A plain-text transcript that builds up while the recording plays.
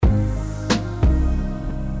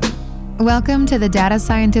Welcome to the Data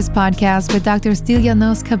Scientist Podcast with Dr.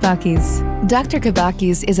 Stylianos Kabakis. Dr.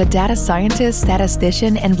 Kabakis is a data scientist,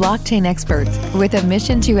 statistician, and blockchain expert with a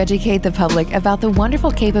mission to educate the public about the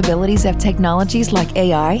wonderful capabilities of technologies like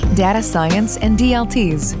AI, data science, and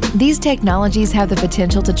DLTs. These technologies have the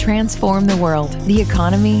potential to transform the world, the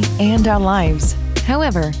economy, and our lives.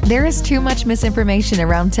 However, there is too much misinformation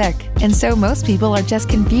around tech, and so most people are just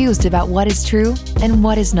confused about what is true and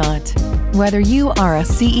what is not. Whether you are a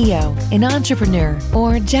CEO, an entrepreneur,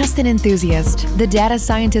 or just an enthusiast, the Data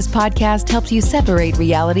Scientist Podcast helps you separate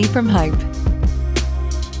reality from hype.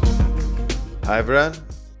 Hi everyone.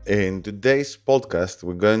 In today's podcast,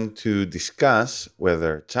 we're going to discuss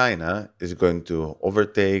whether China is going to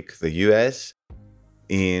overtake the US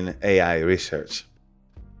in AI research.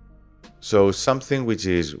 So something which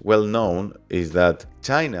is well known is that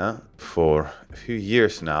China, for a few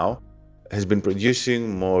years now, has been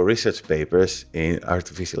producing more research papers in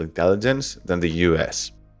artificial intelligence than the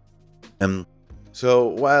US. So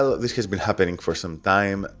while this has been happening for some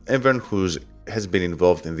time, everyone who has been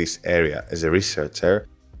involved in this area as a researcher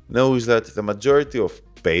knows that the majority of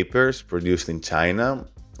papers produced in China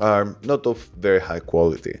are not of very high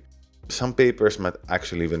quality. Some papers might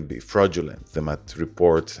actually even be fraudulent. They might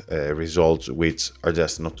report results which are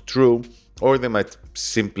just not true, or they might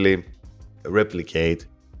simply replicate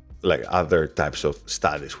like other types of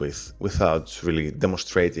studies without really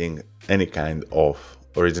demonstrating any kind of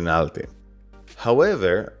originality.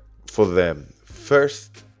 However, for the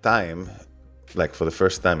first time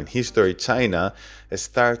in history, China has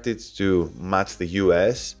started to match the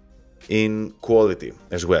US in quality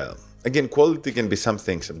as well. Again, quality can be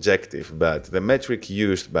something subjective, but the metric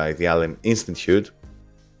used by the Allen Institute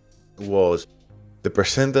was the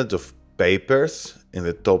percentage of papers in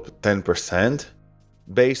the top 10%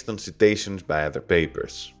 based on citations by other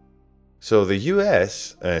papers. So the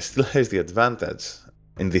US still has the advantage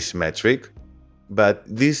in this metric, but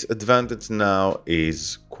this advantage now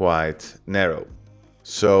is quite narrow.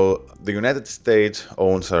 So the United States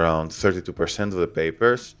owns around 32% of the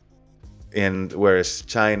papers, and whereas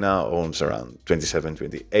China owns around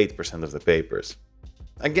 27-28% of the papers.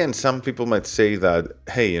 Again, some people might say that,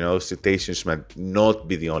 hey, citations might not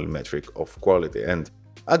be the only metric of quality. And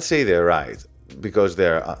I'd say they're right, because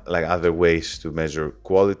there are other ways to measure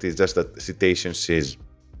quality. It's just that citations is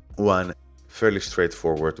one fairly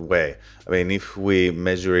straightforward way. I mean, if we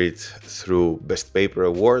measure it through best paper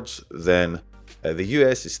awards, then the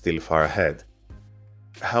US is still far ahead.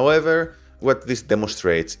 However, what this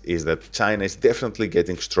demonstrates is that China is definitely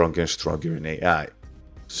getting stronger and stronger in AI.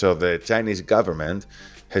 So the Chinese government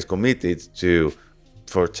has committed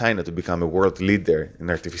for China to become a world leader in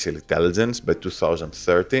artificial intelligence by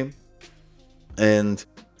 2030. And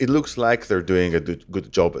it looks like they're doing a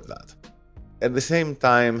good job at that. At the same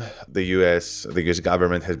time, the US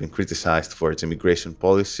government has been criticized for its immigration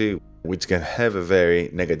policy, which can have a very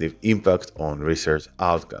negative impact on research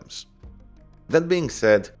outcomes. That being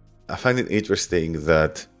said, I find it interesting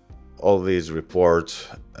that all these reports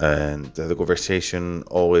and the conversation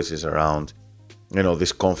always is around,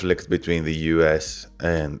 this conflict between the US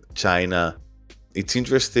and China. It's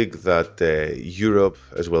interesting that Europe,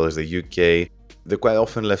 as well as the UK, they're quite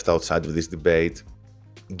often left outside of this debate,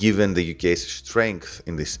 given the UK's strength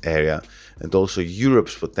in this area and also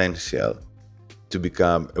Europe's potential to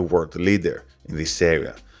become a world leader in this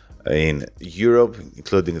area. In Europe,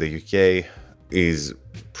 including the UK, is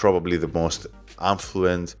probably the most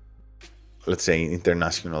affluent, let's say,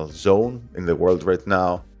 international zone in the world right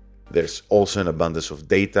now. There's also an abundance of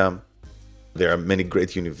data. There are many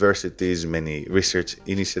great universities, many research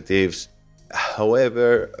initiatives.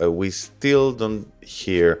 However, we still don't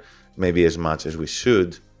hear maybe as much as we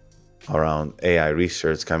should around AI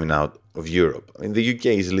research coming out of Europe. I mean, the UK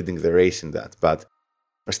is leading the race in that, but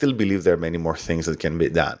I still believe there are many more things that can be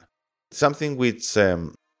done. Something which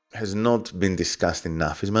has not been discussed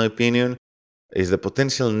enough, in my opinion, is the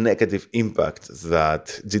potential negative impact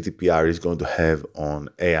that GDPR is going to have on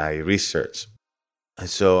AI research. And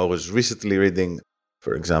so I was recently reading,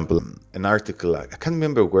 for example, an article, I can't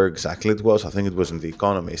remember where exactly it was, I think it was in The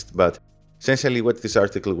Economist, but essentially what this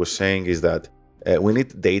article was saying is that we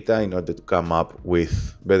need data in order to come up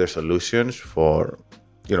with better solutions for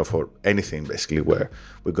anything basically where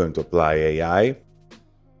we're going to apply AI.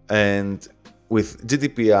 And with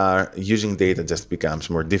GDPR, using data just becomes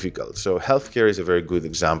more difficult. So healthcare is a very good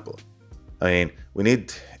example.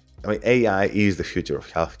 AI is the future of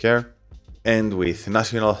healthcare. And with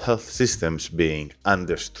national health systems being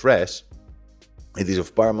under stress, it is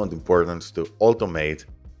of paramount importance to automate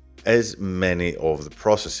as many of the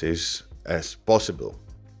processes as possible.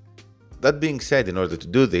 that being said, in order to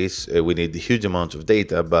do this, we need huge amounts of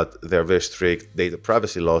data, but there are very strict data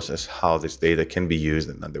privacy laws as how this data can be used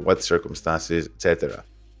and under what circumstances, etc.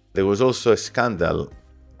 There was also a scandal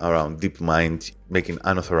around DeepMind making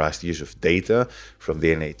unauthorized use of data from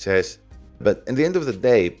the NHS. But at the end of the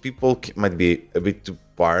day, people might be a bit too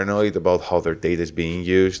paranoid about how their data is being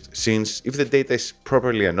used, since if the data is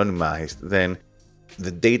properly anonymized, then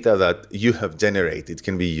the data that you have generated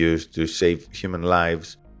can be used to save human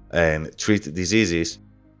lives and treat diseases.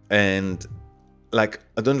 And I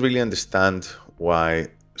don't really understand why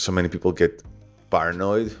so many people get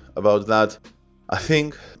paranoid about that. I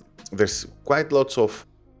think there's quite lots of,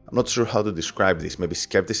 I'm not sure how to describe this, maybe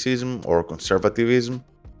skepticism or conservatism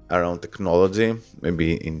around technology,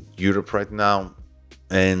 maybe in Europe right now.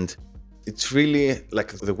 And it's really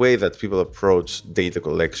the way that people approach data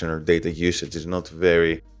collection or data usage is not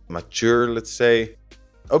very mature, let's say.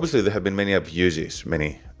 Obviously, there have been many abuses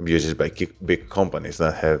by big companies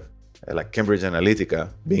that have, like Cambridge Analytica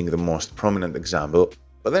being the most prominent example.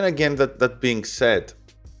 But then again, that being said,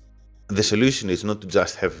 the solution is not to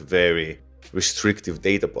just have very restrictive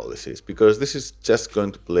data policies, because this is just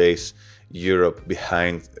going to place Europe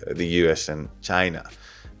behind the US and China.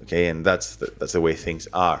 Okay, and that's the way things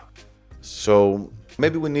are. So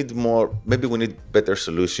maybe we need better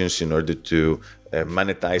solutions in order to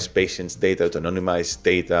monetize patients' data, to anonymize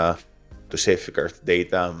data, to safeguard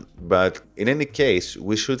data. But in any case,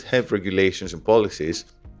 we should have regulations and policies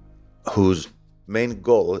whose main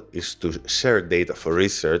goal is to share data for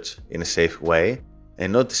research in a safe way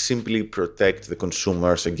and not simply protect the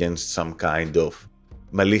consumers against some kind of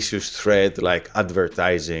malicious threat like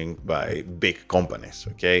advertising by big companies.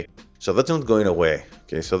 Okay, so that's not going away.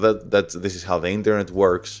 Okay, so this is how the internet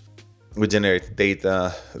works. We generate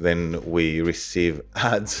data, then we receive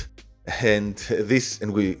ads, and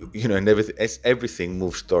as everything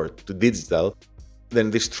moves to digital,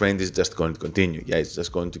 then this trend is just going to continue. Yeah, it's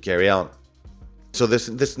just going to carry on. So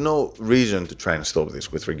there's no reason to try and stop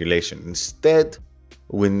this with regulation. Instead,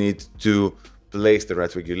 we need to place the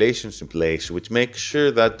right regulations in place which make sure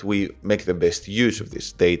that we make the best use of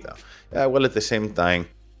this data, while at the same time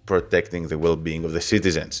protecting the well-being of the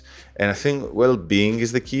citizens. And I think well-being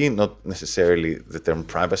is the key, not necessarily the term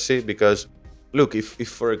privacy, because look, if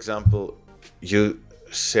for example you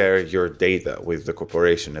share your data with the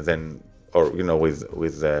corporation and then, or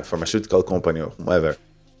with the pharmaceutical company or whomever,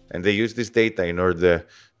 and they use this data in order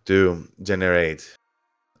to generate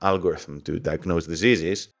algorithm to diagnose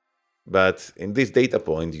diseases, but in this data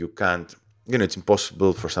point, you can't, it's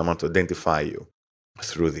impossible for someone to identify you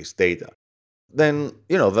through this data. Then,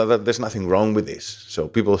 there's nothing wrong with this. So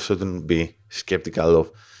people shouldn't be skeptical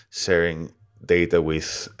of sharing data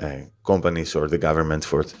with companies or the government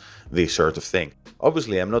for this sort of thing.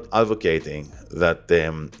 Obviously, I'm not advocating that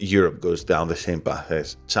Europe goes down the same path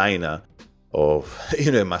as China of,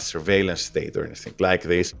 a mass surveillance state or anything like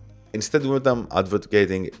this. Instead, what I'm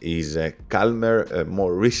advocating is a calmer,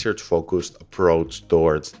 more research-focused approach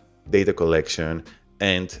towards data collection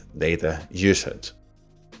and data usage.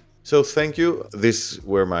 So thank you. These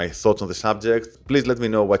were my thoughts on the subject. Please let me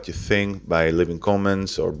know what you think by leaving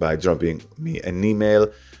comments or by dropping me an email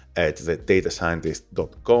at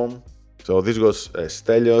thedatascientist.com. So this was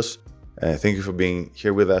Stelios. Thank you for being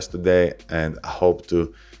here with us today, and I hope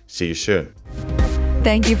to see you soon.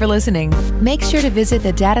 Thank you for listening. Make sure to visit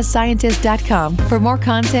thedatascientist.com for more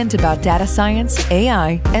content about data science,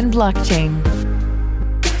 AI, and blockchain.